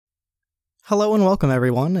Hello and welcome,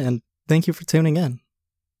 everyone, and thank you for tuning in.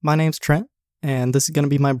 My name's Trent, and this is going to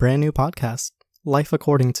be my brand new podcast, Life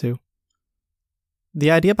According to.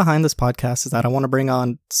 The idea behind this podcast is that I want to bring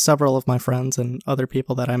on several of my friends and other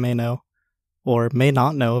people that I may know, or may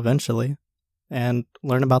not know eventually, and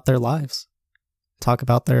learn about their lives. Talk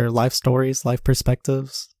about their life stories, life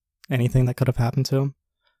perspectives, anything that could have happened to them.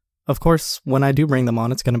 Of course, when I do bring them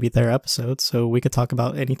on, it's going to be their episode, so we could talk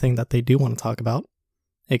about anything that they do want to talk about.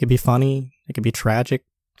 It could be funny, it could be tragic,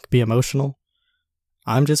 it could be emotional.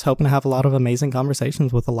 I'm just hoping to have a lot of amazing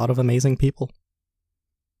conversations with a lot of amazing people.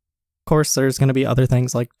 Of course, there's going to be other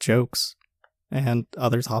things like jokes and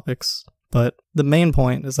other topics, but the main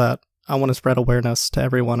point is that I want to spread awareness to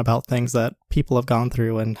everyone about things that people have gone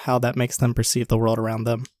through and how that makes them perceive the world around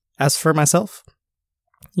them. As for myself,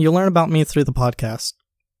 you'll learn about me through the podcast.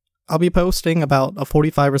 I'll be posting about a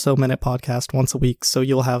 45 or so minute podcast once a week, so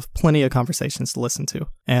you'll have plenty of conversations to listen to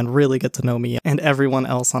and really get to know me and everyone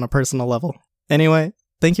else on a personal level. Anyway,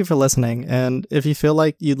 thank you for listening, and if you feel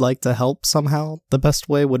like you'd like to help somehow, the best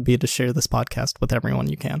way would be to share this podcast with everyone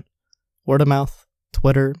you can. Word of mouth,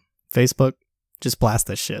 Twitter, Facebook, just blast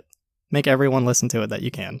this shit. Make everyone listen to it that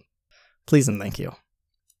you can. Please and thank you.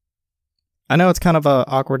 I know it's kind of an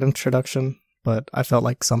awkward introduction, but I felt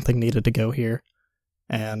like something needed to go here.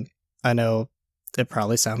 And I know it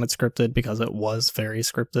probably sounded scripted because it was very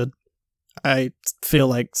scripted. I feel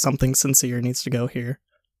like something sincere needs to go here.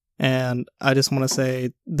 And I just want to say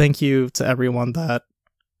thank you to everyone that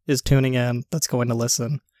is tuning in, that's going to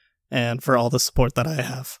listen, and for all the support that I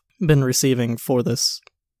have been receiving for this.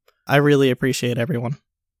 I really appreciate everyone.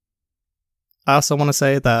 I also want to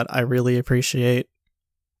say that I really appreciate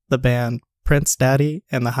the band Prince Daddy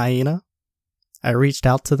and the Hyena. I reached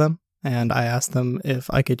out to them and I asked them if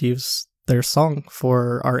I could use their song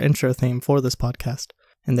for our intro theme for this podcast.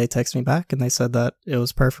 And they texted me back and they said that it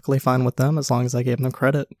was perfectly fine with them as long as I gave them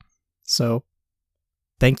credit. So,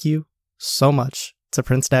 thank you so much to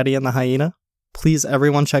Prince Daddy and the Hyena. Please,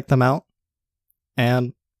 everyone, check them out.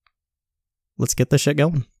 And let's get this shit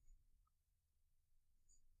going.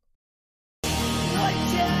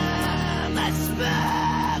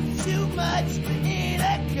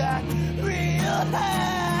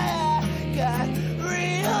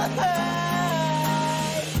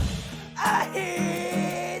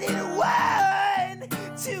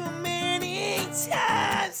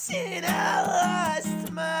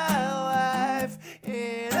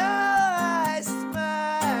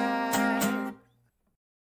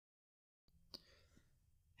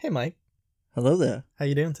 Hey, Mike. Hello there. How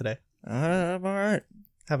you doing today? I'm alright.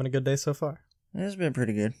 Having a good day so far? It's been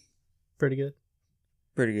pretty good. Pretty good?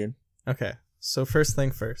 Pretty good. Okay, so first thing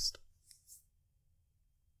first.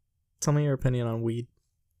 Tell me your opinion on weed.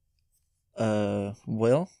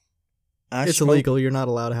 Well, it's illegal. You're not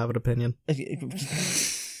allowed to have an opinion.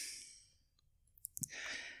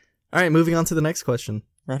 Alright, moving on to the next question.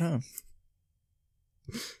 Right on.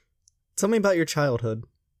 Tell me about your childhood.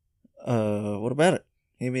 What about it?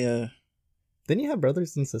 Maybe Didn't you have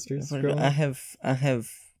brothers and sisters growing up? I have,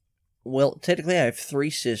 well, technically I have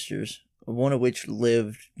 3 sisters, one of which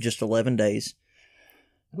lived just 11 days.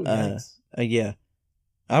 Ooh, nice. Yeah.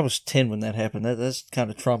 I was 10 when that happened. That's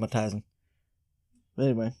kind of traumatizing. But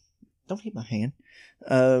anyway, don't hit my hand.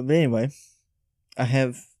 But anyway, I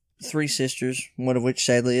have 3 sisters, one of which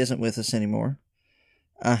sadly isn't with us anymore.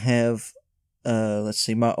 I have, let's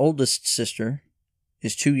see, my oldest sister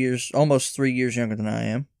is 2 years, almost 3 years younger than I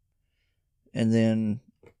am. And then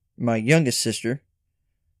my youngest sister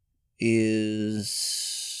is,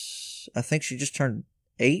 I think she just turned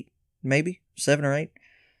 8, maybe 7 or 8.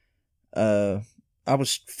 I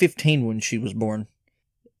was 15 when she was born,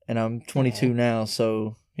 and I'm 22 now.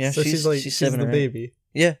 So yeah, so she's 7 or the 8. Baby.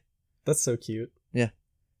 Yeah, that's so cute. Yeah,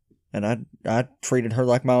 and I treated her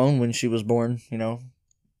like my own when she was born. You know,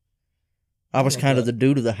 I was kind of the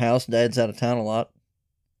dude of the house. Dad's out of town a lot.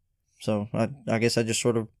 So I guess I just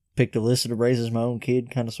sort of picked Alyssa to raise as my own kid,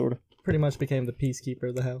 kind of, sort of. Pretty much became the peacekeeper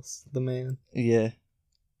of the house, the man. Yeah.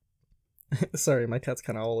 Sorry, my cat's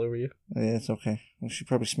kind of all over you. Yeah, it's okay. She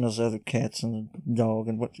probably smells the other cats and the dog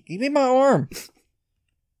and what. Give me my arm!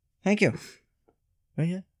 Thank you. But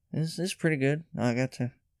yeah, it's pretty good. I got to.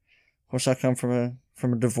 Of course, I come from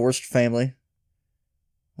a divorced family,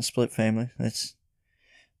 a split family.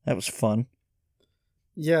 That was fun.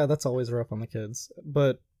 Yeah, that's always rough on the kids.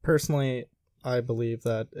 But personally, I believe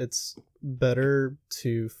that it's better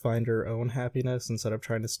to find your own happiness instead of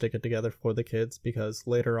trying to stick it together for the kids, because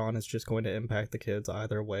later on it's just going to impact the kids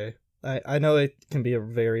either way. I know it can be a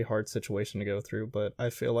very hard situation to go through, but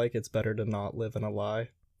I feel like it's better to not live in a lie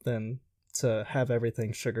than to have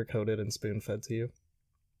everything sugar-coated and spoon-fed to you.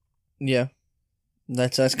 Yeah.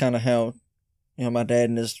 That's kind of how, my dad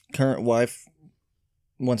and his current wife,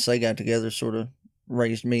 once they got together, sort of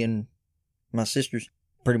raised me and my sisters.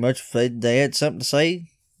 Pretty much, if they had something to say,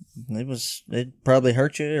 it'd probably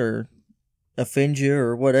hurt you or offend you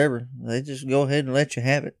or whatever. They just go ahead and let you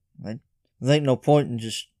have it. There ain't no point in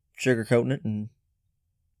just sugarcoating it and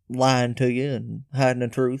lying to you and hiding the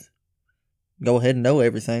truth. Go ahead and know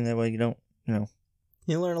everything. That way you don't,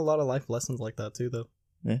 You learn a lot of life lessons like that too, though.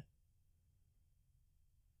 Yeah.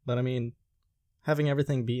 But I mean, having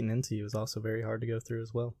everything beaten into you is also very hard to go through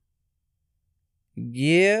as well.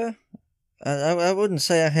 Yeah. I wouldn't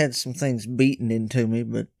say I had some things beaten into me,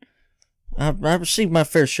 but I received my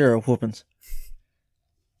fair share of whoopings.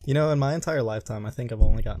 In my entire lifetime, I think I've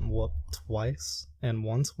only gotten whooped twice. And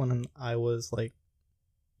once when I was, like,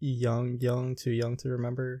 too young to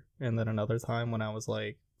remember. And then another time when I was,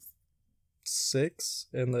 like, 6.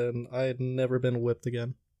 And then I had never been whipped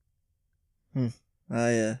again. You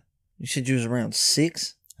said you was around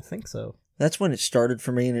 6? I think so. That's when it started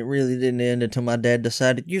for me, and it really didn't end until my dad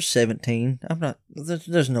decided, you're 17. I'm not,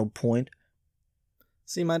 there's no point.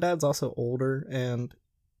 See, my dad's also older, and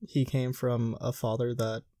he came from a father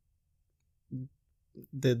that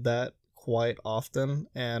did that quite often,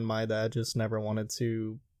 and my dad just never wanted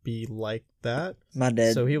to be like that. My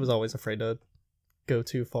dad... So he was always afraid to go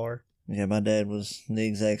too far. Yeah, my dad was the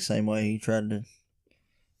exact same way. He tried to...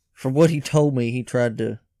 From what he told me, he tried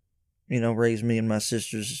to, raise me and my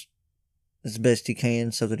sisters as best he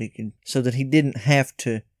can so that he didn't have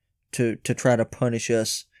to try to punish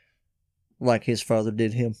us like his father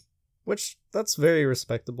did him. Which, that's very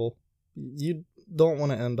respectable. You don't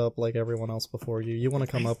want to end up like everyone else before you. You want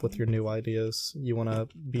to come up with your new ideas. You want to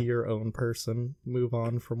be your own person. Move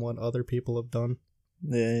on from what other people have done.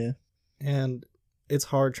 Yeah. And it's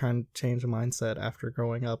hard trying to change a mindset after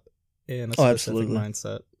growing up in a specific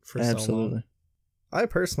mindset for so long. I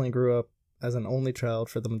personally grew up as an only child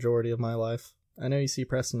for the majority of my life. I know you see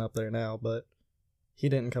Preston up there now, but he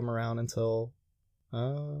didn't come around until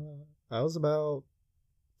I was about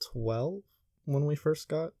 12 when we first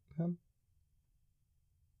got him.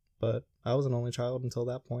 But I was an only child until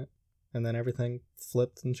that point, and then everything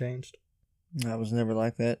flipped and changed. I was never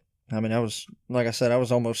like that. I mean, I was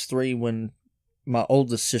almost 3 when my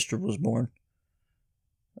oldest sister was born.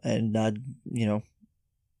 And I,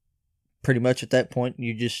 pretty much at that point,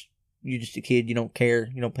 you're just a kid. You don't care.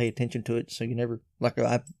 You don't pay attention to it. So you never,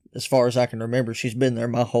 as far as I can remember, she's been there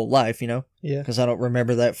my whole life, Yeah. Because I don't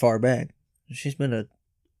remember that far back. She's been a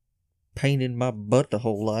pain in my butt the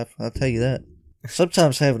whole life. I'll tell you that.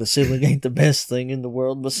 Sometimes having a sibling ain't the best thing in the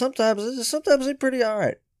world, but sometimes it's pretty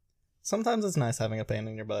alright. Sometimes it's nice having a pain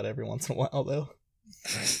in your butt every once in a while, though.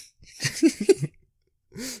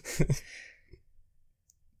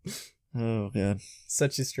 Oh, God.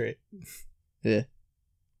 Set you straight. Yeah.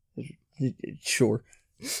 Sure.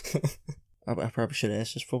 I probably should have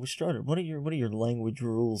asked this before we started. What are your language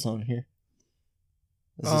rules on here?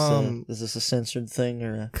 Is this a censored thing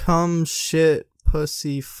or a... Come, shit,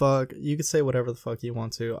 pussy, fuck. You can say whatever the fuck you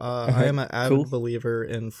want to. I am an avid believer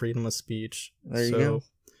in freedom of speech. There you go.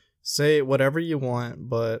 Say whatever you want,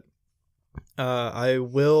 but I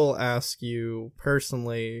will ask you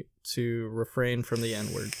personally to refrain from the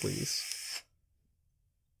N-word, please.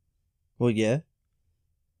 Well, yeah.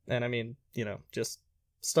 And I mean, just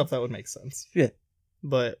stuff that would make sense. Yeah.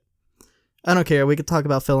 But I don't care. We could talk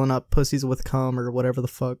about filling up pussies with cum or whatever the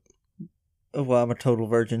fuck. Oh, well, I'm a total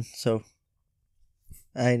virgin, so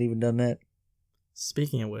I ain't even done that.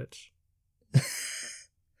 Speaking of which,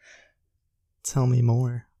 tell me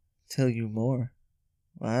more. Tell you more.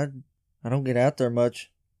 Well, I don't get out there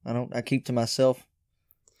much. I keep to myself.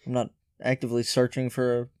 I'm not actively searching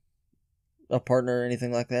for a partner or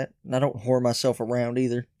anything like that. And I don't whore myself around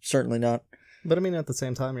either. Certainly not. But I mean, at the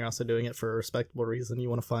same time, you're also doing it for a respectable reason. You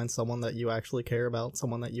want to find someone that you actually care about,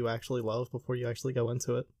 someone that you actually love before you actually go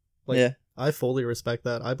into it. Yeah. I fully respect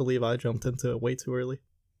that. I believe I jumped into it way too early.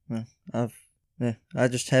 I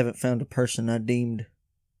just haven't found a person I deemed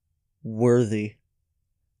worthy.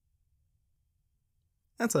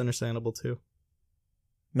 That's understandable too.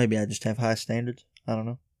 Maybe I just have high standards. I don't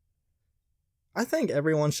know. I think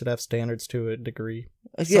everyone should have standards to a degree.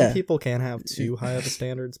 Some people can't have too high of a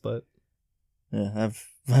standards, but yeah,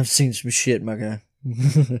 I've seen some shit, my guy.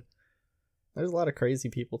 There's a lot of crazy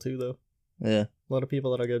people too, though. Yeah, a lot of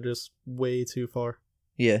people that'll go just way too far.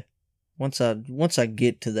 Yeah, once I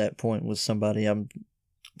get to that point with somebody, I'm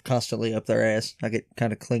constantly up their ass. I get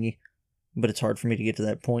kind of clingy, but it's hard for me to get to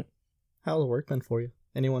that point. How's work been for you?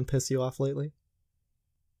 Anyone piss you off lately?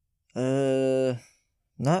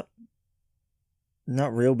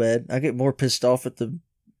 Not real bad. I get more pissed off at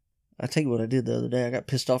I tell you what I did the other day. I got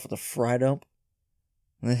pissed off at the fry dump.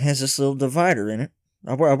 And it has this little divider in it.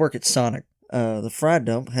 I work at Sonic. The fry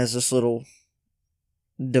dump has this little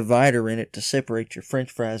divider in it to separate your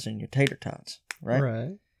french fries and your tater tots, right?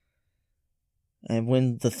 Right. And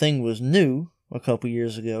when the thing was new a couple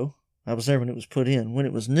years ago, I was there when it was put in. When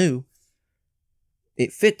it was new,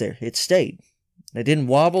 it fit there. It stayed. It didn't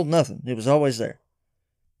wobble, nothing. It was always there.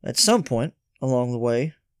 At some point along the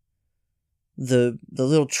way, the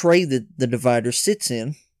little tray that the divider sits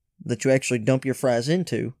in, that you actually dump your fries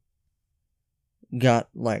into, got,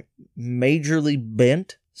 like, majorly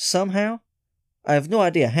bent somehow. I have no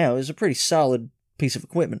idea how. It was a pretty solid piece of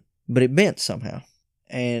equipment, but it bent somehow.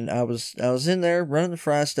 And I was in there running the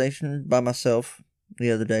fry station by myself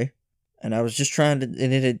the other day, and I was just trying to,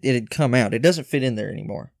 and it had come out. It doesn't fit in there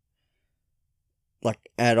anymore.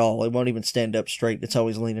 Like, at all. It won't even stand up straight. It's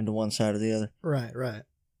always leaning to one side or the other. Right, right.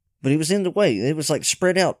 But it was in the way. It was, like,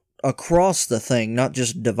 spread out across the thing, not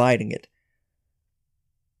just dividing it.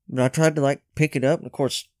 But I tried to, like, pick it up. And of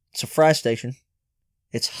course, it's a fry station.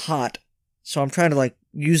 It's hot. So I'm trying to, like,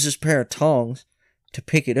 use this pair of tongs to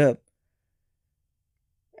pick it up.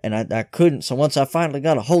 And I couldn't. So once I finally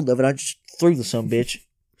got a hold of it, I just threw the sumbitch.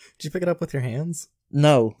 Did you pick it up with your hands?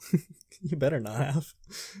 No. You better not have.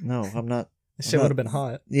 No, I'm not. This shit would have been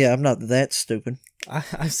hot. Yeah, I'm not that stupid.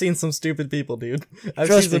 I've seen some stupid people, dude. I've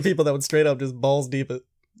Trust seen some me. people that would straight up just balls deep it.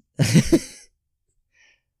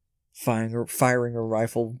 Firing a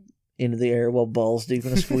rifle into the air while balls deep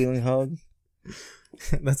in a squealing hog.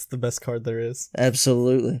 That's the best card there is.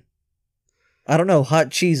 Absolutely. I don't know.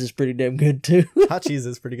 Hot cheese is pretty damn good too. Hot cheese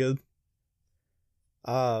is pretty good.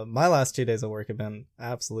 My last 2 days of work have been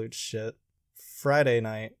absolute shit. Friday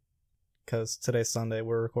night, because today's Sunday,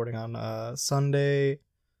 we're recording on Sunday.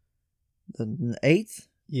 The 8th?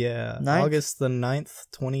 Yeah, 9th? August the 9th,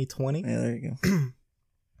 2020. Yeah, there you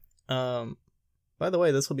go. By the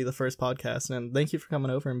way, this will be the first podcast, and thank you for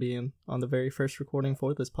coming over and being on the very first recording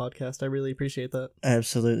for this podcast. I really appreciate that.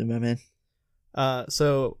 Absolutely, my man.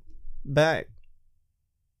 So back,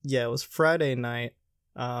 yeah, it was Friday night.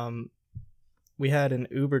 We had an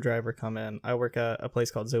Uber driver come in. I work at a place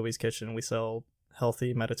called Zoe's Kitchen. We sell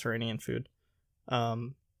healthy Mediterranean food.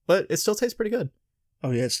 But it still tastes pretty good.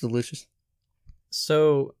 Oh yeah, it's delicious.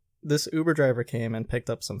 So this Uber driver came and picked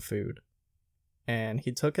up some food, and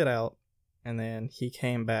he took it out, and then he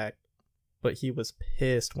came back, but he was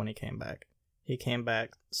pissed when he came back. He came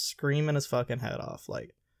back screaming his fucking head off,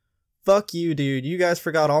 like, fuck you, dude. You guys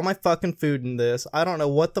forgot all my fucking food in this. I don't know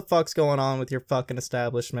what the fuck's going on with your fucking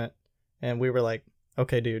establishment. And we were like,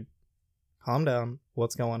 okay, dude, calm down.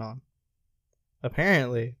 What's going on?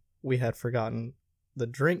 Apparently, we had forgotten the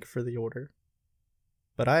drink for the order.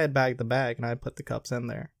 But I had bagged the bag and I had put the cups in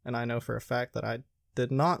there. And I know for a fact that I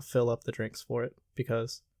did not fill up the drinks for it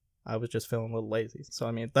because I was just feeling a little lazy. So,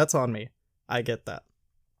 I mean, that's on me. I get that.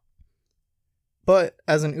 But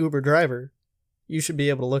as an Uber driver, you should be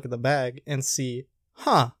able to look at the bag and see,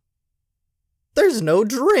 there's no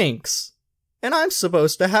drinks. And I'm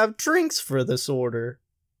supposed to have drinks for this order.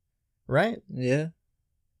 Right? Yeah.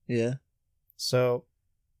 Yeah. So,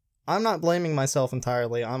 I'm not blaming myself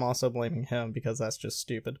entirely. I'm also blaming him because that's just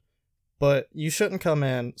stupid. But you shouldn't come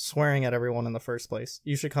in swearing at everyone in the first place.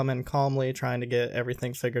 You should come in calmly, trying to get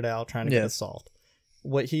everything figured out, trying to get it solved.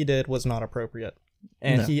 What he did was not appropriate.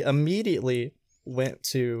 And he immediately went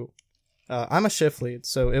to... I'm a shift lead,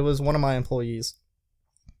 so it was one of my employees.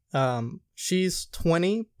 She's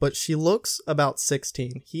 20, but she looks about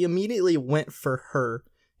 16. He immediately went for her,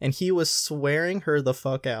 and he was swearing her the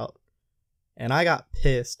fuck out. And I got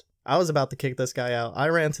pissed. I was about to kick this guy out. I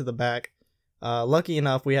ran to the back. Lucky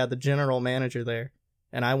enough, we had the general manager there,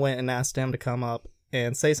 and I went and asked him to come up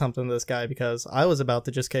and say something to this guy because I was about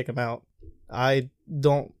to just kick him out. I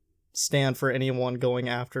don't stand for anyone going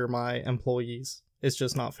after my employees. It's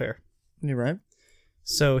just not fair. You're right.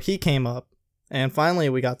 So he came up, and finally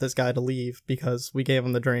we got this guy to leave because we gave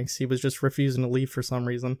him the drinks. He was just refusing to leave for some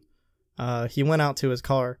reason. He went out to his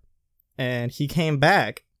car, and he came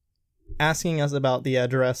back asking us about the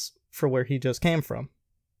address for where he just came from.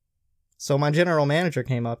 So my general manager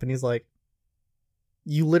came up, and he's like,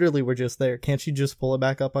 you literally were just there. Can't you just pull it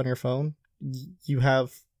back up on your phone? You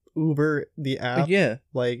have Uber, the app. Yeah.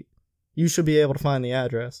 Like, you should be able to find the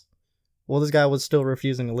address. Well, this guy was still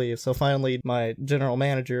refusing to leave. So finally, my general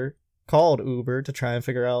manager called Uber to try and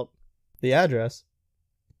figure out the address.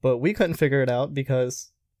 But we couldn't figure it out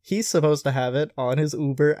because he's supposed to have it on his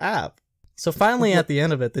Uber app. So finally, at the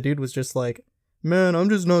end of it, the dude was just like, man, I'm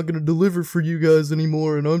just not going to deliver for you guys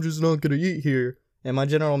anymore, and I'm just not going to eat here. And my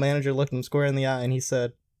general manager looked him square in the eye, and he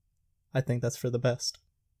said, I think that's for the best.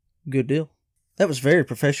 Good deal. That was very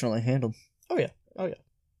professionally handled. Oh yeah. Oh yeah.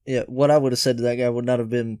 Yeah, what I would have said to that guy would not have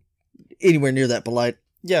been anywhere near that polite.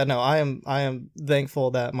 Yeah, no, I am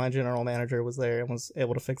thankful that my general manager was there and was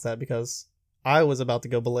able to fix that, because I was about to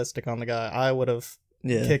go ballistic on the guy. I would have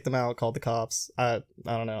kicked him out, called the cops. I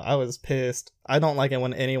don't know. I was pissed. I don't like it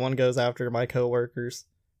when anyone goes after my coworkers.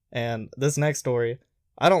 And this next story,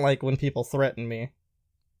 I don't like when people threaten me.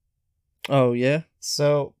 Oh, yeah?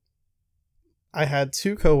 So, I had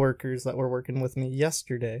 2 coworkers that were working with me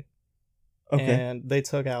yesterday. Okay. And they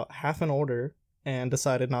took out half an order and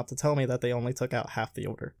decided not to tell me that they only took out half the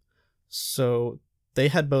order. So they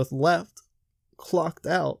had both left, clocked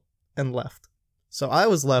out, and left. So I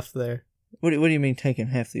was left there. What do you mean taking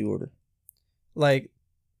half the order? Like,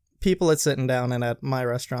 people are sitting down, and at my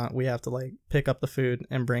restaurant, we have to, like, pick up the food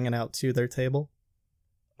and bring it out to their table.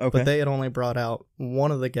 Okay. But they had only brought out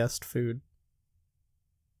one of the guest food.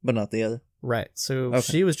 But not the other. Right. So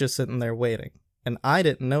she was just sitting there waiting. And I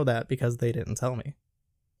didn't know that because they didn't tell me.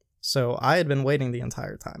 So I had been waiting the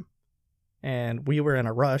entire time. And we were in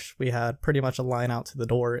a rush. We had pretty much a line out to the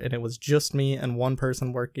door, and it was just me and one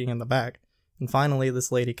person working in the back. And finally,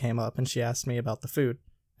 this lady came up and she asked me about the food.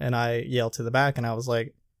 And I yelled to the back and I was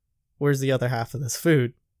like, "Where's the other half of this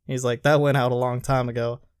food?" He's like, "That went out a long time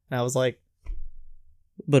ago." And I was like,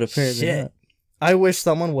 but apparently shit. not. I wish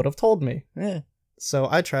someone would have told me. Yeah. So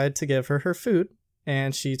I tried to give her her food,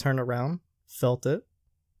 and she turned around, felt it.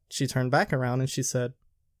 She turned back around and she said,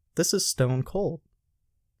 "This is stone cold."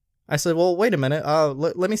 I said, "Well, wait a minute.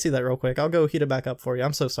 Let me see that real quick. I'll go heat it back up for you.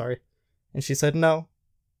 I'm so sorry." And she said, "No,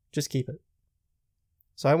 just keep it."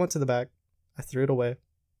 So I went to the back. I threw it away.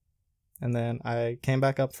 And then I came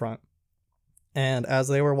back up front. And as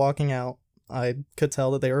they were walking out, I could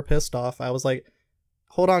tell that they were pissed off. I was like,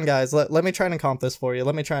 "Hold on, guys. Let me try and comp this for you.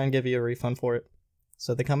 Let me try and give you a refund for it."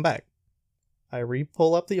 So they come back. I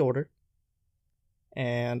re-pull up the order.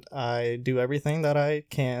 And I do everything that I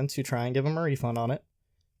can to try and give them a refund on it.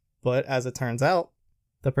 But as it turns out,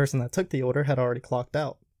 the person that took the order had already clocked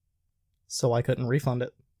out. So I couldn't refund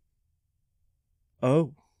it.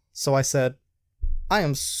 Oh. So I said, "I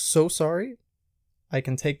am so sorry. I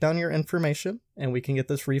can take down your information and we can get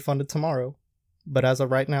this refunded tomorrow. But as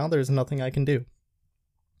of right now, there's nothing I can do."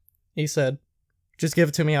 He said, "Just give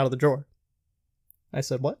it to me out of the drawer." I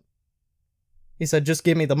said, "What?" He said, "Just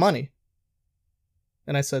give me the money."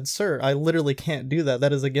 And I said, "Sir, I literally can't do that.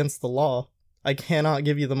 That is against the law. I cannot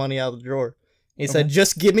give you the money out of the drawer." He said,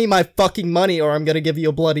 "Just give me my fucking money or I'm going to give you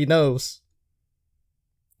a bloody nose."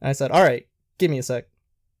 And I said, "All right, give me a sec."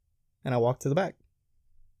 And I walked to the back.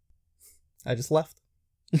 I just left.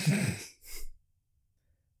 Did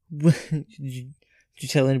you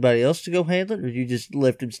tell anybody else to go handle it, or you just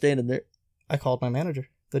left him standing there? I called my manager,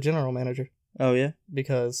 the general manager. Oh, yeah?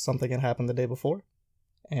 Because something had happened the day before.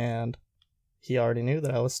 And he already knew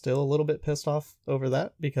that I was still a little bit pissed off over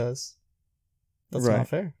that, because that's not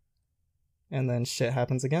fair. And then shit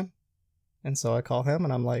happens again. And so I call him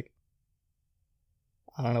and I'm like,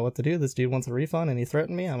 "I don't know what to do. This dude wants a refund and he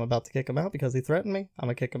threatened me. I'm about to kick him out because he threatened me. I'm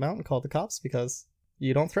going to kick him out and call the cops because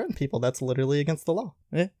you don't threaten people. That's literally against the law."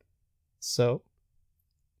 Yeah. So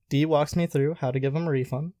D walks me through how to give him a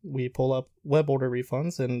refund. We pull up web order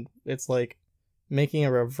refunds, and it's like making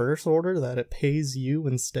a reverse order that it pays you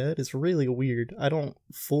instead. It's really weird. I don't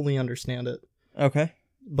fully understand it. Okay.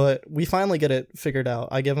 But we finally get it figured out.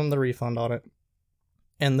 I give him the refund on it.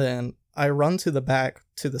 And then I run to the back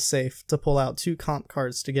to the safe to pull out 2 comp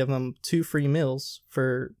cards to give them 2 free meals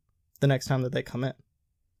for the next time that they come in.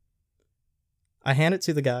 I hand it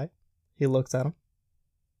to the guy. He looks at them.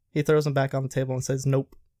 He throws them back on the table and says,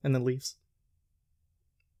 "Nope," and then leaves.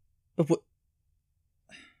 What?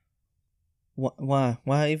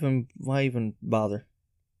 Why even bother?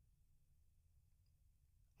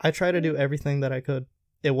 I tried to do everything that I could.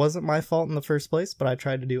 It wasn't my fault in the first place, but I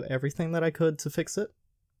tried to do everything that I could to fix it.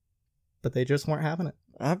 But they just weren't having it.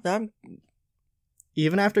 I'm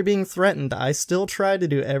Even after being threatened, I still tried to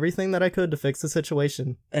do everything that I could to fix the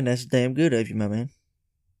situation. And that's damn good of you, my man.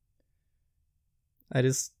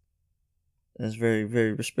 That's very,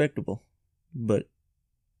 very respectable. But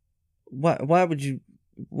why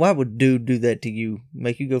would dude do that to you?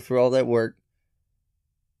 Make you go through all that work,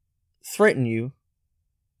 threaten you,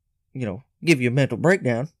 give you a mental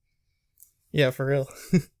breakdown. Yeah, for real.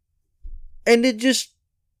 And then just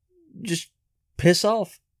piss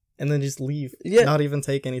off. And then just leave. Yeah. Not even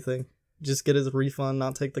take anything. Just get his refund,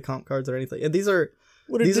 not take the comp cards or anything. And these are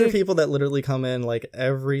people that literally come in like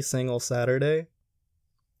every single Saturday.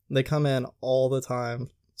 They come in all the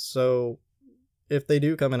time. So if they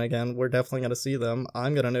do come in again, we're definitely going to see them.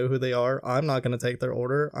 I'm going to know who they are. I'm not going to take their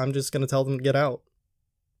order. I'm just going to tell them to get out.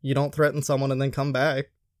 You don't threaten someone and then come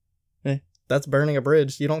back. Eh. That's burning a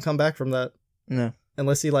bridge. You don't come back from that. No.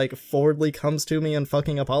 Unless he, like, forwardly comes to me and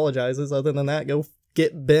fucking apologizes. Other than that, go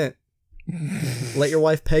get bent. Let your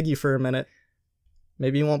wife peg you for a minute.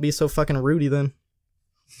 Maybe you won't be so fucking rudey then.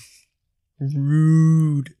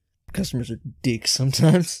 Rude. Customers are dicks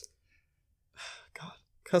sometimes. God.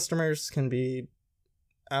 Customers can be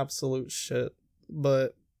absolute shit,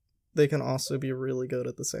 but they can also be really good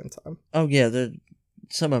at the same time. Oh yeah,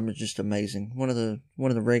 some of them are just amazing. One of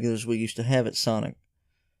the regulars we used to have at Sonic.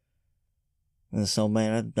 And this old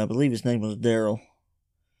man, I believe his name was Daryl.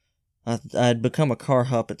 I had become a car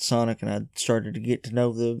hop at Sonic, and I started to get to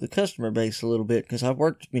know the customer base a little bit, because I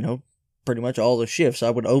worked, pretty much all the shifts. I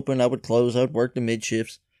would open, I would close, I would work the mid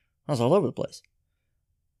shifts. I was all over the place.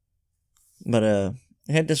 But I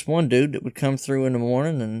had this one dude that would come through in the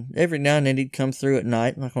morning, and every now and then he'd come through at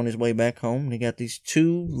night, like on his way back home, and he got these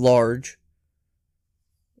two large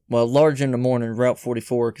in the morning, Route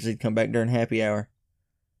 44, because he'd come back during happy hour.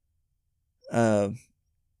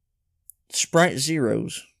 Sprite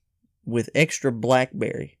Zeros with extra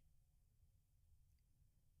blackberry.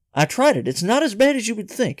 I tried it. It's not as bad as you would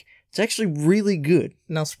think. It's actually really good.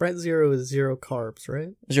 Now, Sprite Zero is 0 carbs,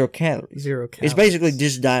 right? 0 calories. 0 calories. It's basically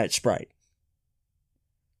just Diet Sprite.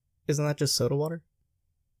 Isn't that just soda water?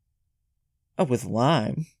 Oh, with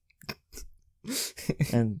lime.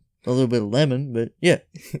 And a little bit of lemon, but yeah.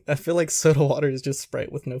 I feel like soda water is just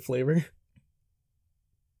Sprite with no flavor.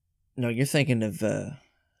 No, you're thinking of...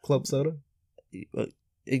 Club soda?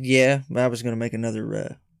 Yeah, but I was going to make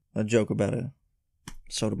another a joke about a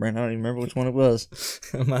soda brand. I don't even remember which one it was.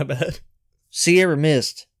 My bad. Sierra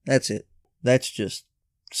Mist. That's it. That's just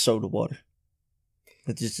soda water.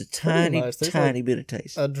 With just a tiny bit of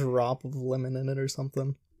taste. A drop of lemon in it or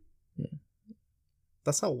something. Yeah.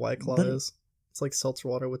 That's how White Claw is. It's like seltzer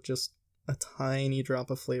water with just a tiny drop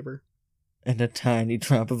of flavor. And a tiny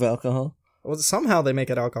drop of alcohol. Well, somehow they make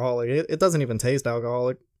it alcoholic. It doesn't even taste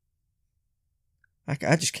alcoholic.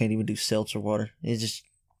 I just can't even do seltzer water.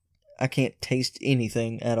 I can't taste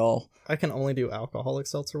anything at all. I can only do alcoholic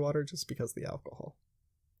seltzer water just because of the alcohol.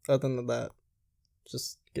 Other than that,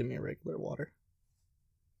 just give me regular water.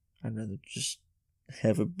 I'd rather just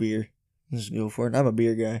have a beer. Just go for it. I'm a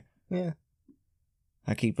beer guy. Yeah.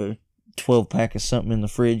 I keep a 12-pack of something in the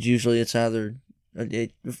fridge. Usually it's either...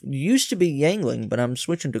 It used to be Yangling, but I'm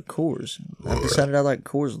switching to Coors. I've decided I like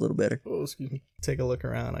Coors a little better. Oh, excuse me. Take a look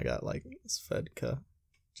around. I got like Svedka,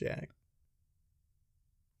 Jack.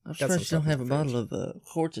 I'm surprised you don't have a bottle of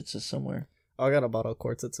Hortitza somewhere. Oh, I got a bottle of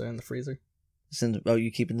Hortitza in the freezer.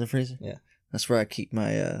 You keep it in the freezer? Yeah. That's where I keep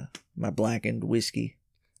my my blackened whiskey.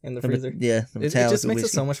 In the freezer? Yeah, the It just makes it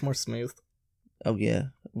so much more smooth. Oh, yeah.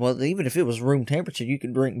 Well, even if it was room temperature, you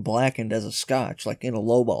could drink blackened as a scotch, like in a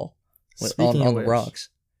lowball. On the rocks.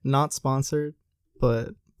 Not sponsored, but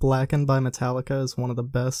Blackened by Metallica is one of the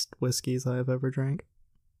best whiskeys I have ever drank.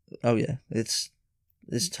 Oh yeah, it's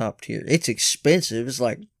top tier. It's expensive. It's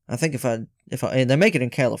like, I think if I and they make it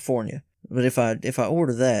in California, but if I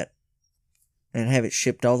order that and have it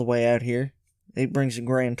shipped all the way out here, it brings a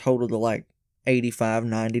grand total to like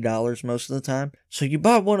 $85-$90 most of the time. So you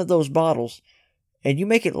buy one of those bottles and you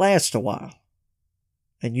make it last a while,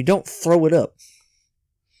 and you don't throw it up.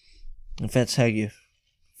 If that's how you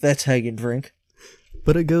drink.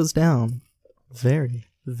 But it goes down very,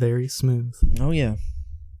 very smooth. Oh yeah.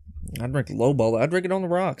 I drink lowball. I drink it on the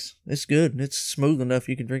rocks. It's good. It's smooth enough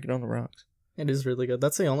you can drink it on the rocks. It is really good.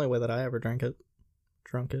 That's the only way that I ever drank it.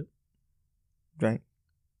 Drunk it. Drank.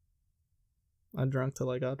 I drank till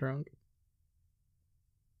I got drunk.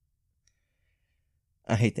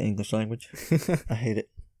 I hate the English language. I hate it.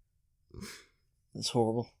 It's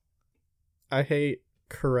horrible. I hate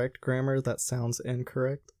correct grammar that sounds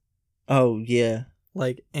incorrect. Oh, yeah.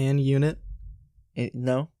 Like an unit?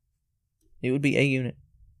 No. It would be a unit.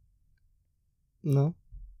 No.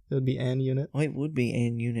 It would be an unit. Oh, it would be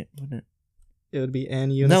an unit, wouldn't it? It would be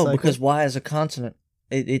an unicycle. No, because Y is a consonant.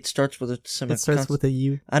 It starts with a semicolon. It starts with a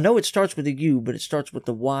U. I know it starts with a U, but it starts with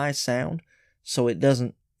the Y sound, so it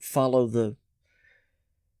doesn't follow the...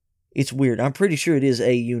 It's weird. I'm pretty sure it is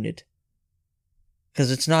a unit. Because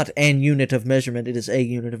it's not an unit of measurement, it is a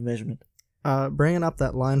unit of measurement. Bringing up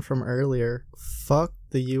that line from earlier, fuck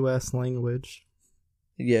the U.S. language.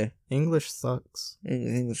 Yeah. English sucks.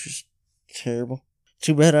 English is terrible.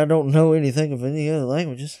 Too bad I don't know anything of any other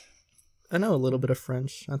languages. I know a little bit of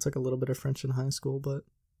French. I took a little bit of French in high school, but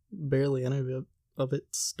barely any of it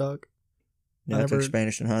stuck. Yeah, I took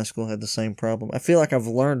Spanish in high school, had the same problem. I feel like I've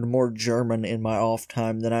learned more German in my off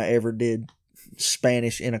time than I ever did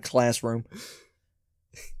Spanish in a classroom.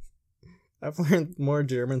 I've learned more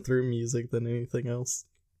German through music than anything else.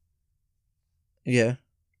 Yeah.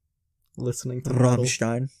 Listening to metal.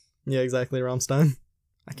 Rammstein. Yeah, exactly, Rammstein.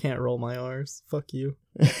 I can't roll my R's. Fuck you.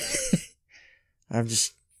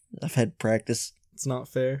 I've had practice. It's not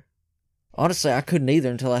fair. Honestly, I couldn't either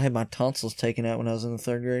until I had my tonsils taken out when I was in the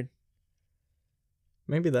 3rd grade.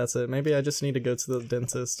 Maybe that's it. Maybe I just need to go to the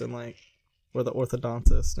dentist and like, or the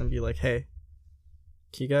orthodontist and be like, hey,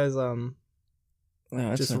 can you guys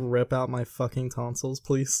just rip out my fucking tonsils,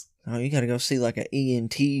 please? Oh, you gotta go see like an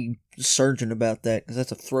ENT surgeon about that, because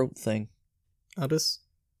that's a throat thing. I'll just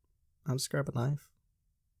grab a knife.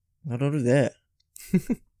 No, don't do that.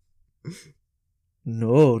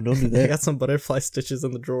 No, don't do that. I got some butterfly stitches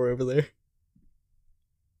in the drawer over there.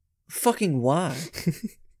 Fucking why?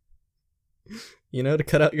 You know, to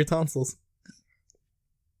cut out your tonsils.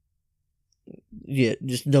 Yeah,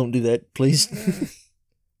 just don't do that, please.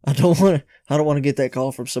 I don't want to get that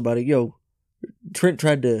call from somebody. Yo, Trent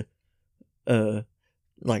tried to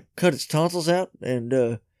cut his tonsils out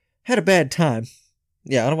and had a bad time.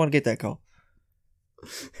 Yeah, I don't want to get that call.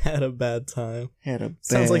 Had a bad time.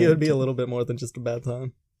 Sounds like it would be a little bit more than just a bad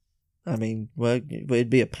time. I mean, well, it'd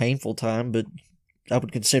be a painful time, but I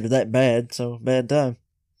would consider that bad, so bad time.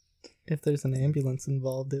 If there's an ambulance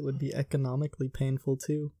involved, it would be economically painful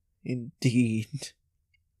too. Indeed.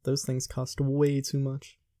 Those things cost way too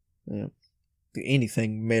much. Yeah.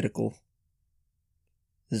 Anything medical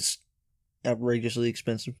is outrageously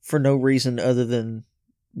expensive for no reason other than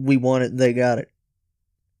we want it, they got it.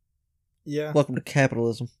 Yeah. Welcome to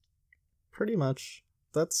capitalism. Pretty much.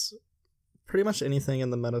 That's pretty much anything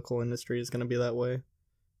in the medical industry is going to be that way.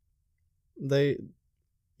 They,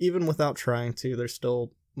 even without trying to, they're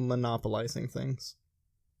still monopolizing things.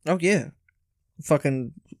 Oh, yeah.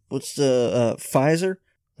 Fucking, what's the, Pfizer?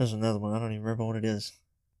 There's another one. I don't even remember what it is.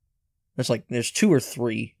 There's 2 or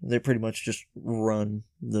 3. They pretty much just run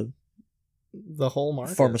the whole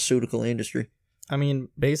market. Pharmaceutical industry. I mean,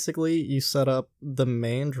 basically, you set up the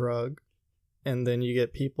main drug, and then you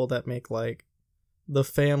get people that make, like, the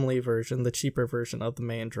family version, the cheaper version of the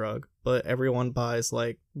main drug, but everyone buys,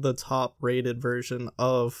 like, the top-rated version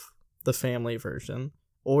of the family version,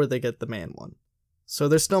 or they get the main one. So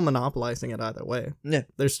they're still monopolizing it either way. Yeah.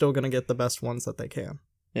 They're still going to get the best ones that they can.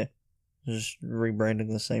 Yeah. Just rebranding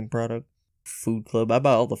the same product. Food Club. I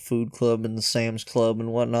buy all the Food Club and the Sam's Club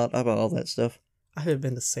and whatnot. I buy all that stuff. I haven't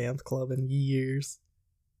been to Sam's Club in years.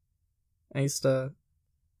 I used to...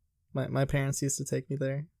 My parents used to take me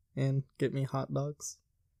there and get me hot dogs.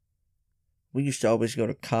 We used to always go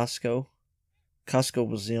to Costco.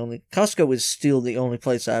 Costco is still the only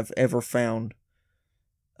place I've ever found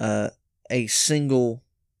a single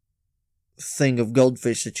thing of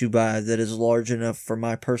goldfish that you buy that is large enough for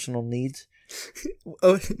my personal needs.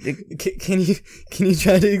 Oh, can you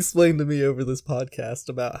try to explain to me over this podcast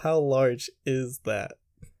about how large is that?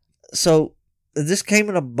 So this came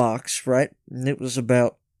in a box, right? And it was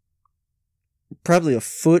about probably a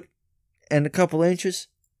foot and a couple inches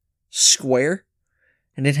square,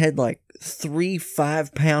 and it had like 3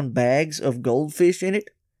 5-pound bags of goldfish in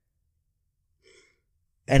it,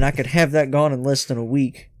 and I could have that gone in less than a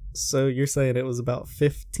week. So you're saying it was about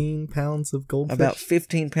 15 pounds of goldfish? About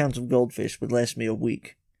 15 pounds of goldfish would last me a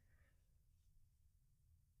week.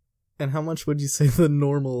 And how much would you say the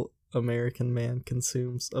normal American man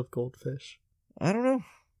consumes of goldfish? I don't know.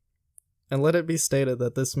 And let it be stated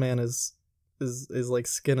that this man is like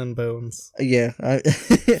skin and bones. Yeah.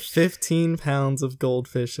 15 pounds of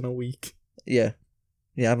goldfish in a week. Yeah.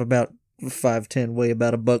 Yeah, I'm about 5'10", weigh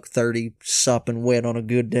about $130, sopping wet on a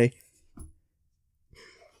good day.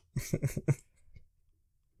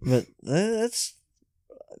 But I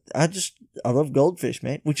love goldfish,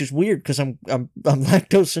 man, which is weird because I'm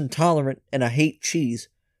lactose intolerant and I hate cheese,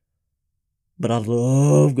 but I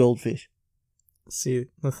love goldfish. See,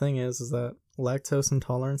 the thing is that lactose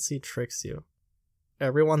intolerance tricks you.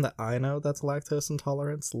 Everyone that I know that's lactose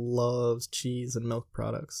intolerant loves cheese and milk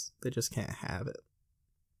products. They just can't have it.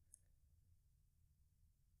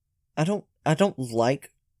 I don't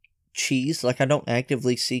like cheese, like I don't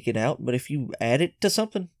actively seek it out, but if you add it to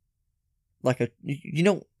something, like a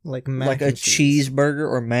cheeseburger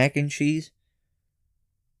or mac and cheese,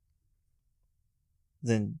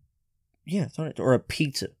 then yeah, or a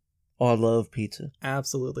pizza. Oh, I love pizza.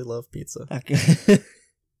 Absolutely love pizza.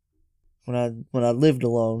 When I lived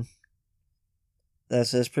alone,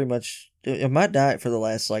 that's pretty much my diet for the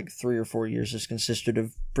last like 3 or 4 years has consisted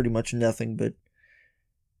of pretty much nothing but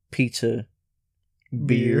pizza,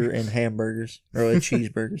 beer, and hamburgers, or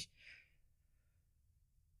cheeseburgers.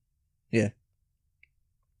 Yeah.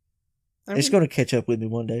 It's going to catch up with me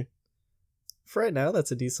one day. For right now,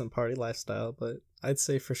 that's a decent party lifestyle, but I'd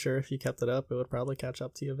say for sure if you kept it up, it would probably catch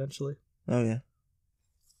up to you eventually. Oh, yeah.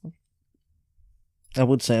 I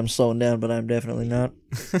would say I'm slowing down, but I'm definitely not.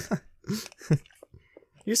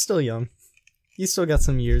 You're still young. You still got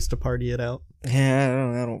some years to party it out.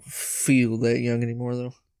 Yeah, I don't feel that young anymore,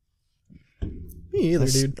 though. Me either,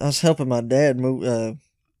 dude. I was helping my dad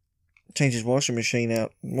change his washing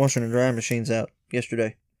and drying machines out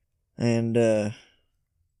yesterday. And I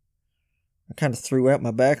kind of threw out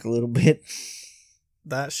my back a little bit.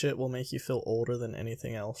 That shit will make you feel older than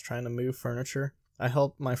anything else. Trying to move furniture. I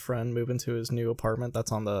helped my friend move into his new apartment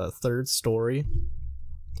that's on the third story.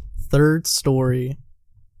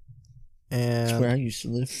 And That's where I used to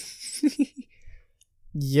live.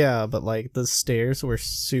 yeah, but like the stairs were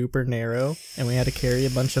super narrow, and we had to carry a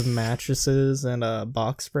bunch of mattresses and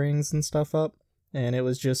box springs and stuff up. And it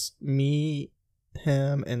was just me,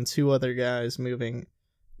 him, and two other guys moving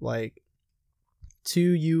like 2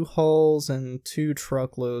 U-Hauls and 2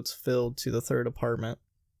 truckloads filled to the third apartment,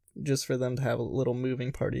 just for them to have a little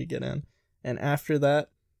moving party to get in. And after that,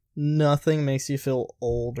 nothing makes you feel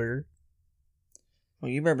older.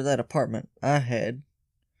 Well, you remember that apartment I had?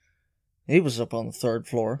 It was up on the 3rd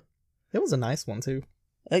floor. It was a nice one, too.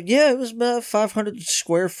 Yeah, it was about 500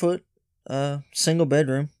 square foot, single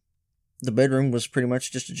bedroom. The bedroom was pretty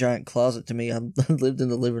much just a giant closet to me. I lived in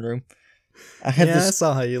the living room. I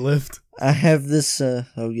saw how you lived. I have this,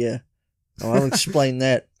 oh yeah. Oh, I'll explain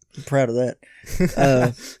that. I'm proud of that.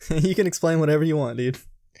 You can explain whatever you want, dude.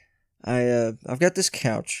 I've got this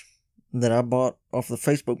couch that I bought off the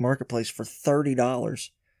Facebook Marketplace for $30.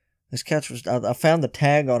 This couch was, I found the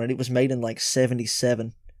tag on it. It was made in like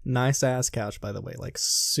 1977. Nice ass couch, by the way. Like,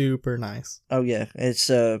 super nice. Oh yeah. It's,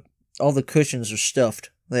 all the cushions are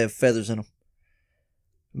stuffed. They have feathers in them.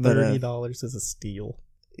 But, $30 is a steal.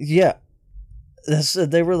 Yeah.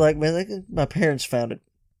 They were like, man, my parents found it.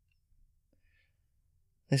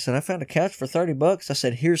 They said, I found a couch for $30. I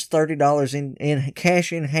said, here's $30 in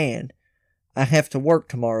cash in hand. I have to work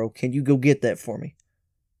tomorrow. Can you go get that for me?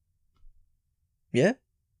 Yeah?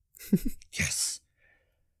 Yes.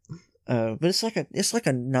 But it's like a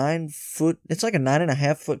 9-foot, it's like a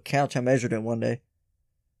 9.5-foot couch. I measured it one day.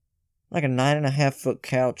 Like a 9.5-foot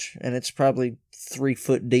couch, and it's probably 3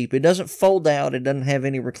 foot deep. It doesn't fold out. It doesn't have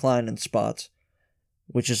any reclining spots,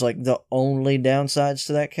 which is like the only downsides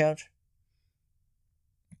to that couch.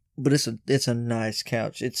 But it's a nice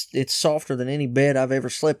couch. It's softer than any bed I've ever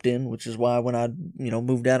slept in, which is why when I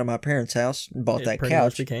moved out of my parents' house and bought that pretty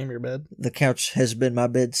couch, much became your bed. The couch has been my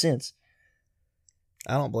bed since.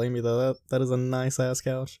 I don't blame you though. That is a nice ass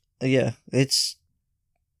couch. Yeah, it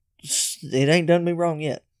ain't done me wrong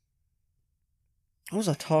yet. What was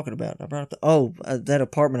I talking about? I brought up that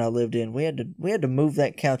apartment I lived in. We had to move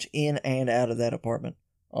that couch in and out of that apartment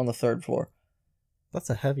on the 3rd floor.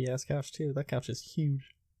 That's a heavy ass couch too. That couch is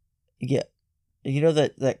huge. Yeah. You know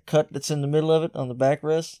that cut that's in the middle of it on the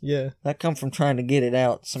backrest? Yeah. That come from trying to get it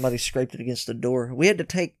out. Somebody scraped it against the door. We had to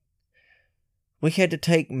take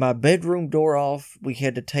my bedroom door off. We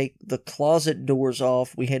had to take the closet doors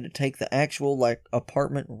off. We had to take the actual like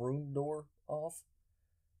apartment room door off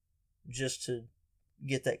just to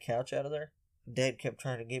get that couch out of there. Dad kept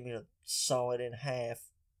trying to get me to saw it in half.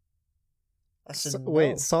 I said, no.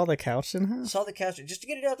 Wait, saw the couch in half? Saw the couch just to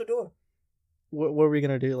get it out the door. What were we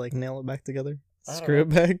gonna do? Like nail it back together? Screw it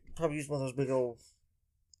back? Probably use one of those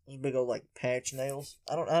big old like patch nails.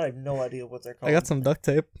 I have no idea what they're called. I got some duct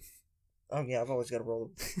tape. Oh yeah, I've always got a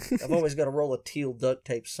roll of teal duct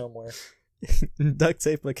tape somewhere. Duct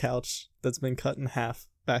tape a couch that's been cut in half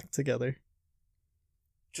back together.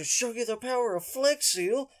 To show you the power of Flex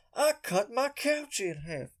Seal, I cut my couch in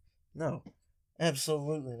half. No,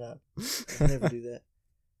 absolutely not. I'd never do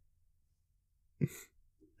that.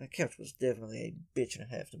 That couch was definitely a bitch and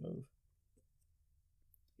a half to move.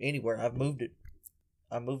 Anywhere, I've moved it.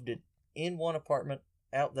 I moved it in one apartment,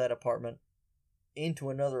 out that apartment, into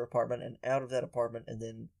another apartment, and out of that apartment, and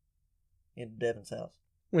then into Devin's house.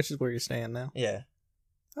 Which is where you're staying now. Yeah.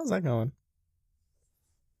 How's that going?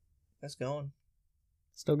 That's going.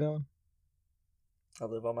 Still going? I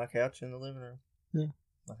live on my couch in the living room. Yeah.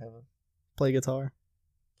 I have a... Play guitar.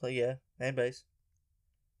 And bass.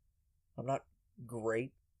 I'm not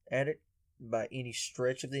great at it by any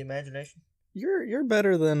stretch of the imagination. You're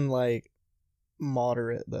better than like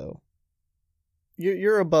moderate though.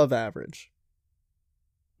 You're above average.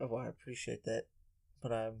 Oh, I appreciate that,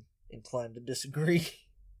 but I'm inclined to disagree.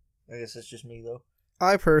 I guess that's just me though.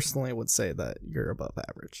 I personally would say that you're above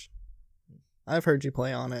average. I've heard you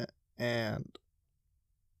play on it, and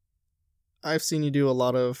I've seen you do a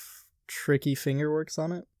lot of tricky finger works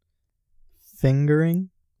on it. Fingering,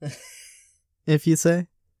 if you say.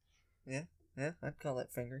 Yeah, I'd call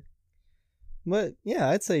that fingering. But yeah,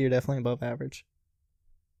 I'd say you're definitely above average.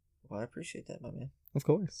 Well, I appreciate that, my man. Of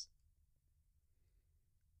course.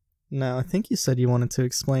 Now, I think you said you wanted to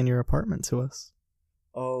explain your apartment to us.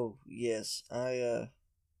 Oh, yes. I've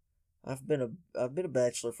been a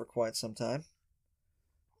bachelor for quite some time.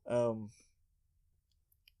 So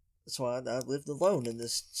I lived alone in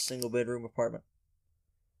this single bedroom apartment.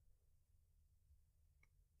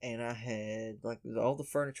 And I had, like, all the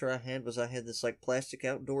furniture I had this, like, plastic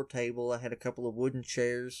outdoor table. I had a couple of wooden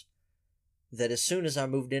chairs that as soon as I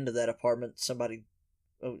moved into that apartment,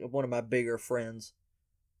 one of my bigger friends,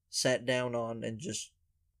 sat down on and just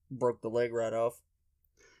broke the leg right off.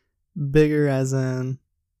 Bigger as in?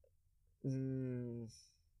 I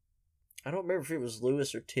don't remember if it was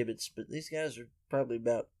Lewis or Tibbetts, but these guys are probably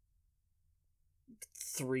about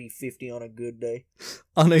 350 on a good day.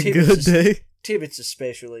 On a good day? Tibbetts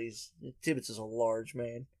especially. Tibbetts is a large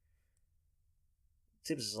man.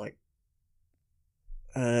 Tibbetts is like...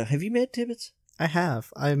 have you met Tibbetts? I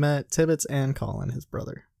have. I met Tibbetts and Colin, his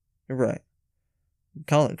brother. Right.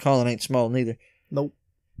 Colin ain't small neither. Nope.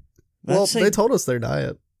 Well, they told us their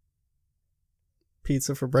diet.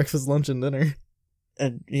 Pizza for breakfast, lunch, and dinner.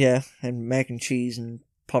 Yeah, and mac and cheese and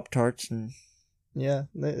Pop-Tarts and... Yeah,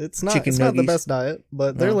 it's not the best diet,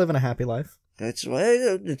 but they're living a happy life.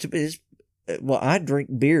 Well, I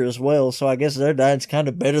drink beer as well, so I guess their diet's kind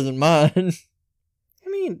of better than mine. I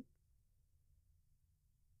mean,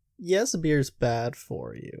 yes, beer's bad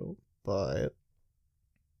for you, but...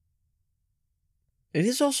 It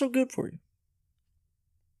is also good for you.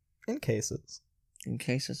 In cases. In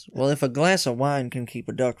cases. Well, if a glass of wine can keep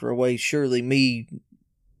a doctor away, surely me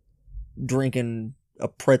drinking a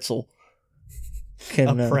pretzel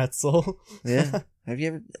can... A pretzel? Yeah. Have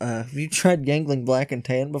you tried Gangling Black and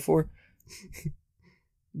Tan before?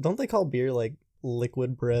 Don't they call beer, like,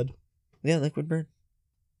 liquid bread? Yeah, liquid bread.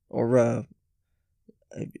 Or,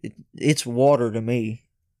 it's water to me.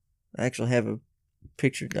 I actually have a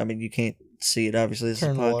picture. I mean, you can't see it, obviously. This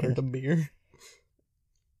Turn is a podcast. Water to beer.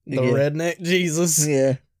 The redneck Jesus.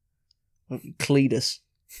 Yeah. Cletus.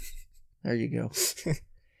 There you go.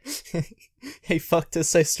 He fucked his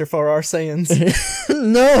sister for our sins.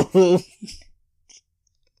 No!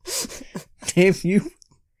 Damn you.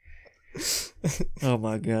 Oh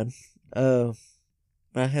my god. I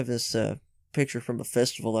have this picture from a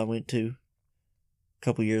festival I went to a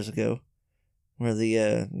couple years ago where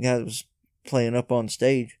the guy that was playing up on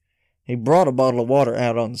stage, he brought a bottle of water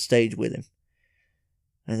out on the stage with him.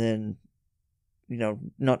 And then,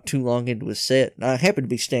 not too long into his set, I happened to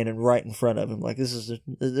be standing right in front of him. Like,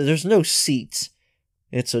 there's no seats.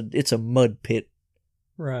 It's a mud pit.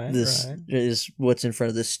 Right, This is what's in front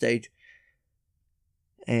of this stage.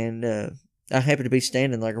 And I happened to be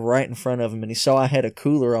standing, like, right in front of him, and he saw I had a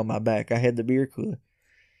cooler on my back. I had the beer cooler.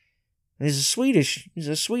 And he's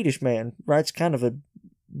a Swedish man. Writes kind of a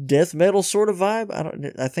death metal sort of vibe.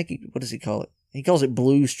 I think what does he call it? He calls it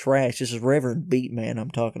blues trash. This is Reverend Beatman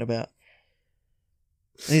I'm talking about.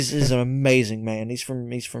 He's an amazing man. He's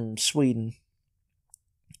from Sweden.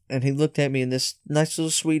 And he looked at me in this nice little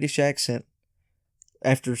Swedish accent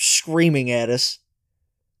after screaming at us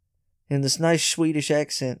in this nice Swedish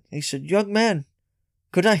accent. He said, "Young man,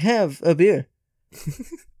 could I have a beer?"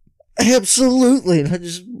 Absolutely. And I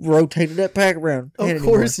just rotated that pack around. Of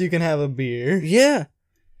course you can have a beer. Yeah.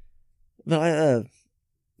 But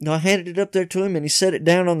I handed it up there to him, and he set it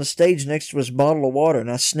down on the stage next to his bottle of water,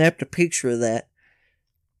 and I snapped a picture of that.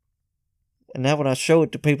 And now when I show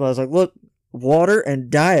it to people, I was like, look, water and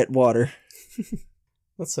diet water.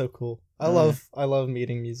 That's so cool. I love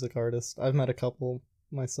meeting music artists. I've met a couple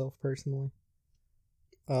myself personally.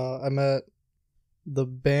 I met the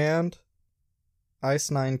band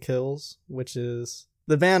Ice Nine Kills, which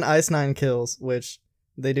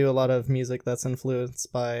they do a lot of music that's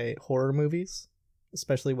influenced by horror movies,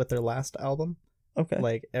 especially with their last album. Okay.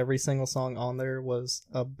 Like, every single song on there was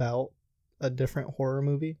about a different horror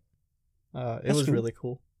movie. It was really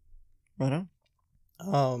cool. Right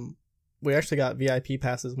on. We actually got VIP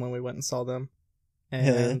passes when we went and saw them.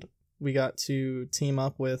 And we got to team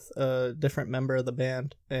up with a different member of the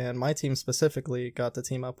band. And my team specifically got to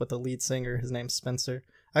team up with the lead singer. His name's Spencer.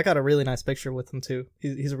 I got a really nice picture with him, too.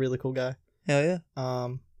 He's a really cool guy. Hell yeah.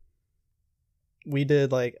 We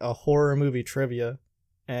did, like, a horror movie trivia.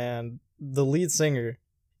 And the lead singer,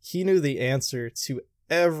 he knew the answer to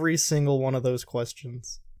every single one of those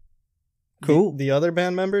questions. Cool. The other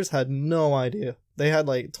band members had no idea. They had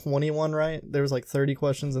like 21 right. There was like 30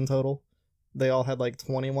 questions in total. They all had like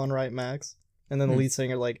 21 right max. And then the lead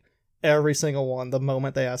singer, like, every single one, the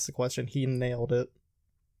moment they asked the question, he nailed it.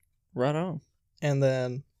 Right on. And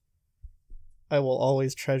then, I will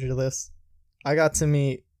always treasure this, I got to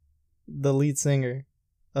meet the lead singer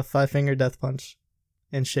a 5-finger death punch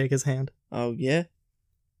and shake his hand. Oh, yeah?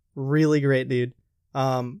 Really great dude.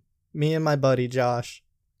 Me and my buddy Josh,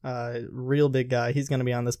 real big guy. He's gonna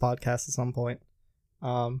be on this podcast at some point.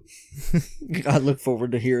 I look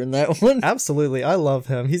forward to hearing that one. Absolutely, I love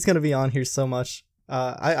him. He's gonna be on here so much.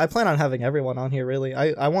 I plan on having everyone on here. Really,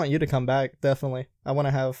 I want you to come back. Definitely, I want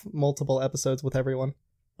to have multiple episodes with everyone.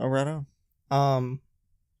 Oh, right on.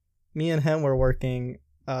 Me and him were working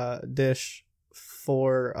Dish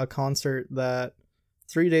for a concert that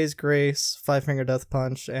 3 Days Grace, 5-Finger Death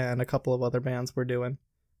Punch, and a couple of other bands were doing.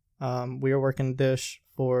 We were working Dish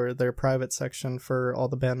for their private section for all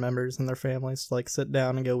the band members and their families to like sit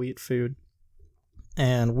down and go eat food.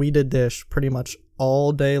 And we did Dish pretty much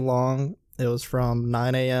all day long. It was from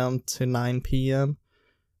 9 a.m. to 9 p.m.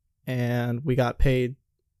 And we got paid.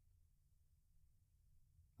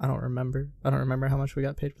 I don't remember how much we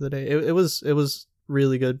got paid for the day. It was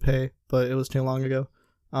really good pay, but it was too long ago.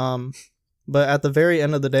 But at the very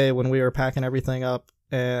end of the day, when we were packing everything up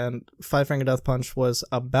and 5-Finger Death Punch was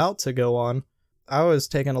about to go on, I was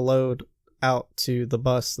taking a load out to the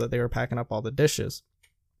bus that they were packing up all the dishes.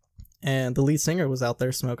 And the lead singer was out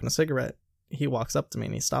there smoking a cigarette. He walks up to me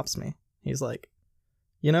and he stops me. He's like,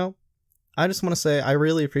 I just want to say I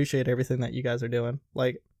really appreciate everything that you guys are doing.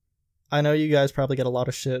 Like, I know you guys probably get a lot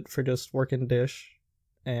of shit for just working Dish,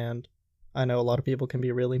 and I know a lot of people can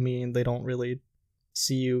be really mean. They don't really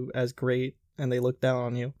see you as great, and they look down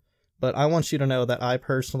on you. But I want you to know that I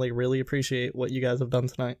personally really appreciate what you guys have done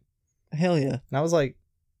tonight. Hell yeah. And I was like,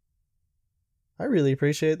 I really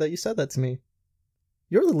appreciate that you said that to me.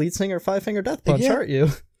 You're the lead singer of 5-Finger Death Punch, aren't you?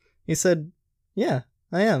 He said, yeah,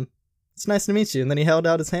 I am. It's nice to meet you. And then he held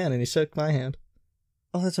out his hand and he shook my hand.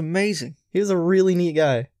 Oh, that's amazing. He was a really neat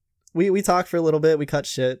guy. We talked for a little bit, we cut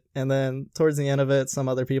shit, and then towards the end of it, some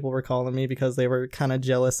other people were calling me because they were kind of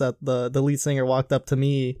jealous that the lead singer walked up to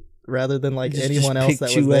me rather than like anyone else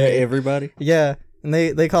that was there. Everybody? Yeah, and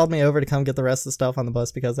they called me over to come get the rest of the stuff on the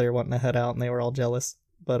bus because they were wanting to head out and they were all jealous.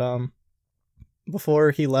 But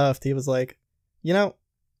before he left, he was like, I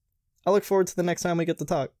look forward to the next time we get to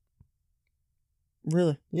talk.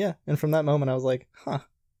 Really? Yeah, and from that moment I was like, huh.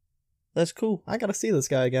 That's cool. I gotta see this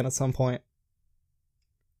guy again at some point.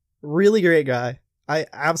 Really great guy. I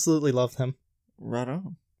absolutely loved him. Right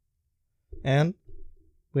on. And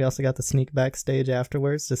we also got to sneak backstage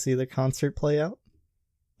afterwards to see the concert play out.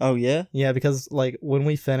 Oh, yeah? Yeah, because like when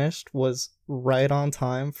we finished was right on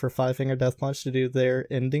time for 5-Finger Death Punch to do their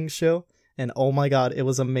ending show. And oh my god, it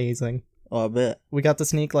was amazing. Oh, I bet. We got to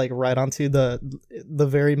sneak like right onto the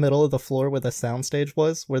very middle of the floor where the soundstage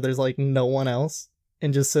was, where there's like no one else,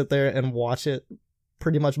 and just sit there and watch it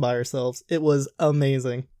pretty much by ourselves. It was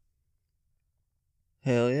amazing.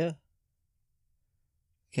 Hell yeah.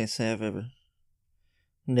 Can't say I've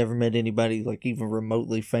never met anybody like even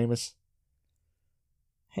remotely famous.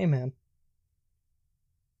 Hey man.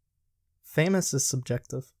 Famous is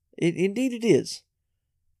subjective. Indeed it is.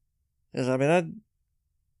 Because I mean,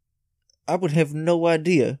 I would have no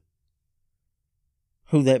idea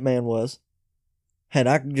who that man was had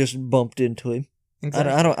I just bumped into him.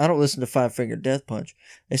 Exactly. I don't listen to 5-Finger Death Punch.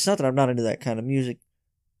 It's not that I'm not into that kind of music.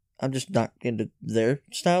 I'm just not into their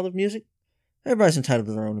style of music. Everybody's entitled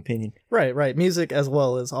to their own opinion. Right. Music as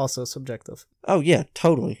well is also subjective. Oh, yeah,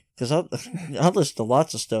 totally. Because I listen to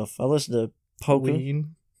lots of stuff. I listen to Polka.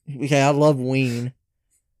 Ween. Yeah, I love Ween.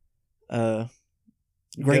 Great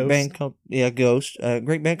band called... Yeah, Ghost.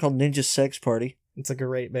 Great band called Ninja Sex Party. It's a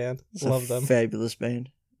great band. It's love them. Fabulous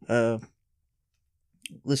band. Love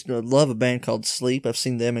a band called Sleep. I've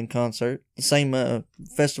seen them in concert. The same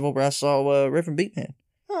festival where I saw Reverend Beatman.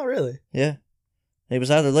 Oh, really? Yeah. It was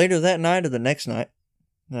either later that night or the next night.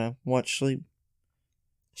 I watched Sleep.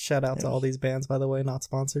 Shout out to all these bands, by the way, not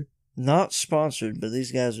sponsored. Not sponsored, but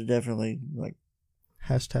these guys are definitely like...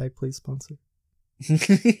 Hashtag please sponsor.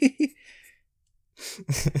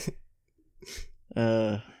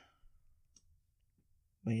 But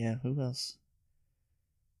yeah, who else?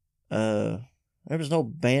 There was an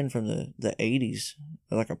old band from the 80s,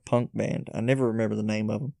 like a punk band. I never remember the name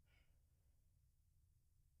of them.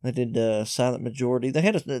 They did Silent Majority. They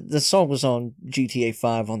had the song was on GTA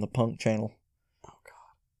 5 on the Punk channel. Oh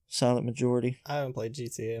god. Silent Majority. I haven't played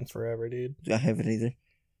GTA in forever, dude. I haven't either.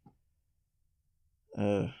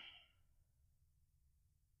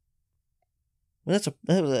 That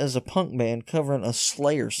was a punk band covering a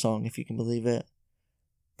Slayer song, if you can believe that.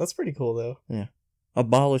 That's pretty cool, though. Yeah.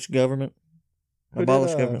 Abolish government.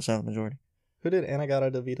 Abolish government, Silent Majority. Who did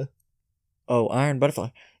Anagata Davida? Oh, Iron Butterfly.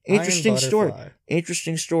 Interesting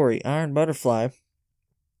story. Iron Butterfly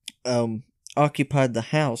occupied the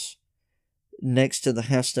house next to the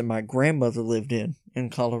house that my grandmother lived in in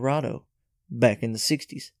Colorado back in the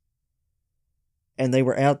 60s. And they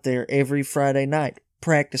were out there every Friday night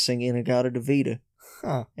practicing In-A-Gadda-Da-Vida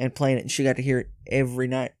and playing it, and she got to hear it every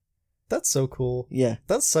night. That's so cool. Yeah.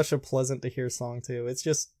 That's such a pleasant to hear song, too. It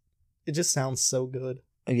just sounds so good.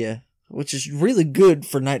 Yeah. Which is really good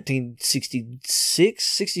for 1966,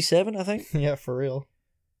 67, I think. Yeah, for real.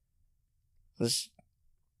 It was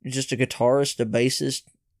just a guitarist, a bassist,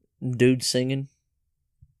 dude singing,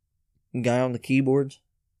 guy on the keyboards,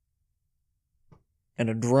 and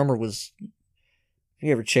a drummer was... If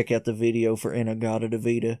you ever check out the video for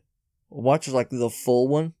In-A-Gadda-Da-Vida, watch like the full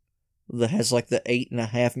one that has like the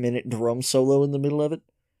 8.5 minute drum solo in the middle of it,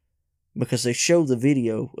 because they show the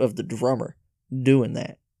video of the drummer doing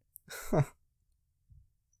that.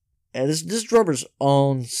 And this drummer's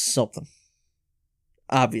on something.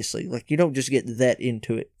 Obviously, like you don't just get that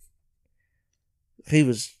into it. He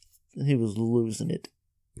was losing it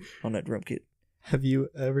on that drum kit. Have you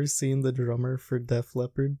ever seen the drummer for Def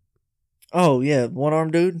Leppard? Oh yeah, one arm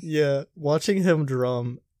dude. Yeah, watching him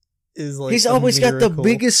drum is like he's always got the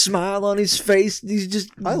biggest smile on his face. He's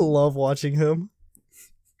just I love watching him.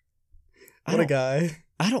 What a guy.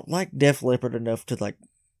 I don't like Def Leppard enough to like.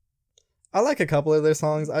 I like a couple of their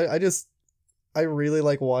songs. I really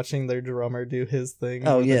like watching their drummer do his thing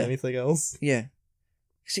more than anything else. Yeah.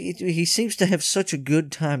 See, he seems to have such a good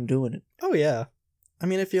time doing it. Oh yeah. I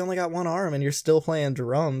mean, if you only got one arm and you're still playing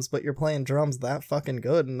drums, but you're playing drums that fucking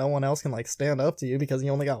good and no one else can, like, stand up to you because you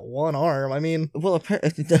only got one arm, I mean... Well,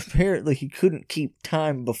 apparently he couldn't keep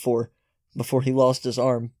time before he lost his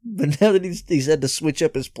arm. But now that he's had to switch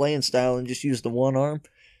up his playing style and just use the one arm,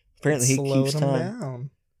 apparently he keeps time. Down.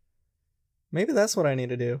 Maybe that's what I need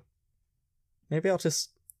to do. Maybe I'll just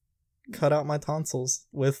cut out my tonsils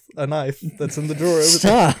with a knife that's in the drawer over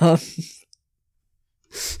Stop!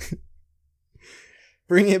 there.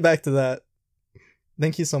 Bringing it back to that,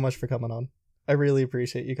 thank you so much for coming on. I really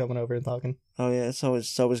appreciate you coming over and talking. Oh yeah, it's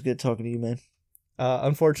always good talking to you, man.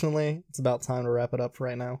 Unfortunately, it's about time to wrap it up for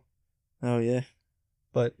right now. Oh yeah.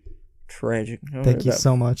 But tragic. thank you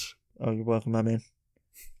so much. Oh, you're welcome, my man.